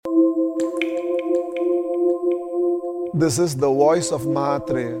This is the voice of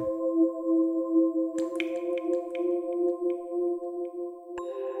Mahatreya.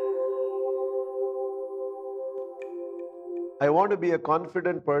 I want to be a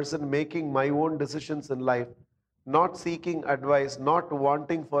confident person making my own decisions in life, not seeking advice, not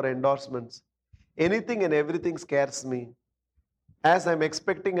wanting for endorsements. Anything and everything scares me. As I'm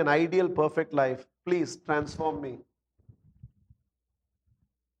expecting an ideal, perfect life, please transform me.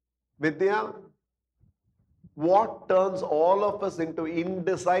 Vidya, what turns all of us into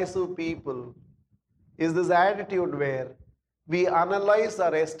indecisive people is this attitude where we analyze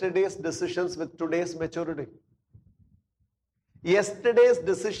our yesterday's decisions with today's maturity. Yesterday's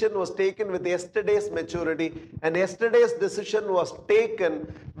decision was taken with yesterday's maturity, and yesterday's decision was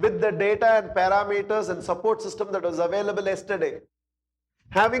taken with the data and parameters and support system that was available yesterday.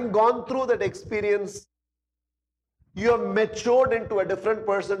 Having gone through that experience, you have matured into a different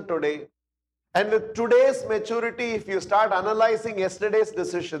person today. And with today's maturity, if you start analyzing yesterday's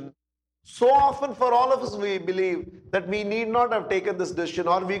decision, so often for all of us, we believe that we need not have taken this decision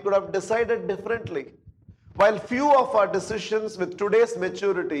or we could have decided differently. While few of our decisions with today's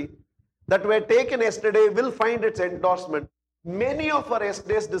maturity that were taken yesterday will find its endorsement, many of our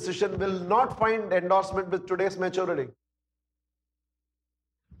yesterday's decisions will not find endorsement with today's maturity.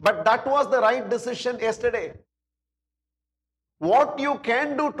 But that was the right decision yesterday. What you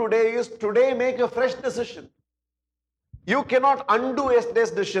can do today is today make a fresh decision. You cannot undo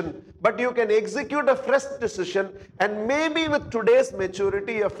yesterday's decision, but you can execute a fresh decision, and maybe with today's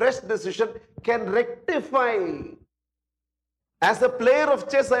maturity, a fresh decision can rectify. As a player of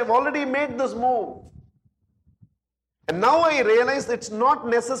chess, I've already made this move. And now I realize it's not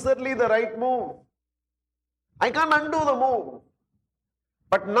necessarily the right move. I can't undo the move.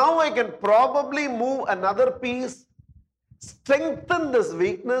 But now I can probably move another piece, strengthen this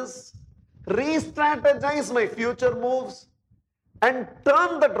weakness, re-strategize my future moves, and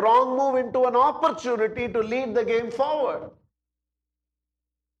turn that wrong move into an opportunity to lead the game forward.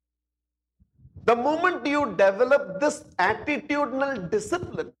 The moment you develop this attitudinal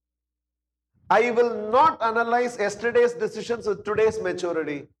discipline, I will not analyze yesterday's decisions with today's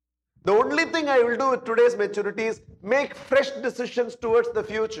maturity. The only thing I will do with today's maturity is make fresh decisions towards the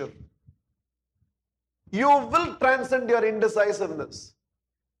future. You will transcend your indecisiveness.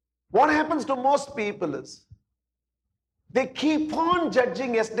 What happens to most people is they keep on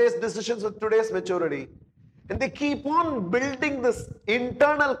judging yesterday's decisions with today's maturity, and they keep on building this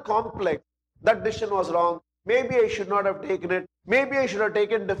internal complex. That decision was wrong. Maybe I should not have taken it. Maybe I should have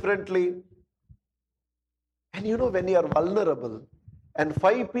taken differently. And you know, when you are vulnerable and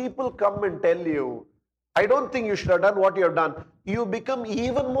 5 people come and tell you, I don't think you should have done what you have done, you become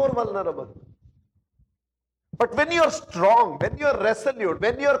even more vulnerable. But when you're strong, when you're resolute,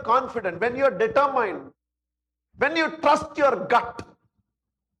 when you're confident, when you're determined, when you trust your gut,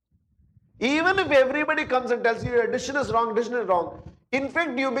 even if everybody comes and tells you your decision is wrong, in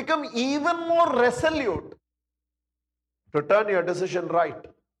fact, you become even more resolute to turn your decision right.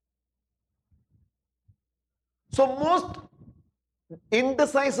 So most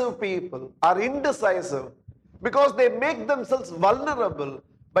indecisive people are indecisive because they make themselves vulnerable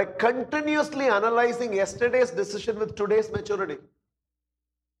by continuously analyzing yesterday's decision with today's maturity.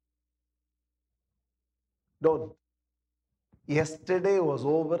 Don't. Yesterday was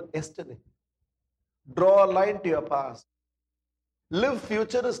over yesterday. Draw a line to your past. Live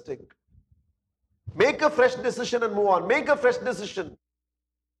futuristic. Make a fresh decision and move on. Make a fresh decision.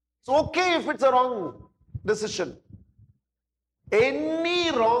 It's okay if it's a wrong decision.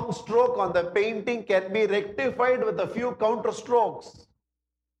 Any wrong stroke on the painting can be rectified with a few counter strokes.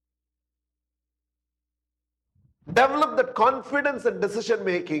 Develop that confidence in decision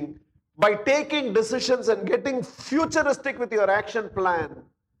making by taking decisions and getting futuristic with your action plan,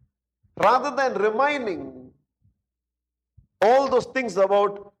 rather than reminding all those things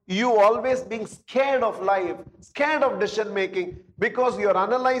about you always being scared of life, scared of decision making, because you're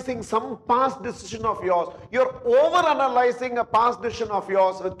analyzing some past decision of yours. You're over-analyzing a past decision of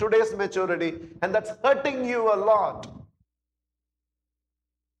yours with today's maturity, and that's hurting you a lot.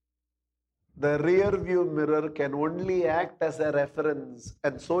 The rear view mirror can only act as a reference,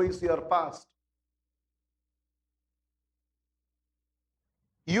 and so is your past.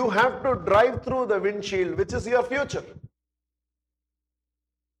 You have to drive through the windshield, which is your future.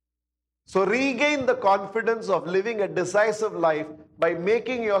 So regain the confidence of living a decisive life by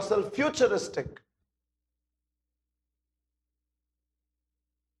making yourself futuristic.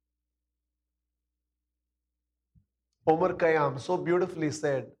 Omar Khayyam so beautifully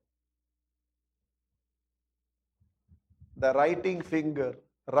said, the writing finger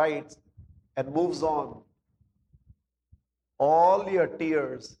writes and moves on. All your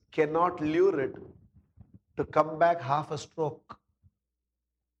tears cannot lure it to come back half a stroke.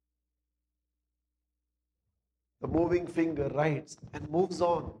 The moving finger writes and moves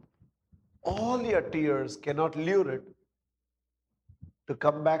on. All your tears cannot lure it to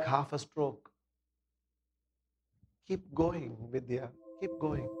come back half a stroke. Keep going, Vidya. Keep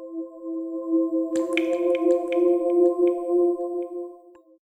going.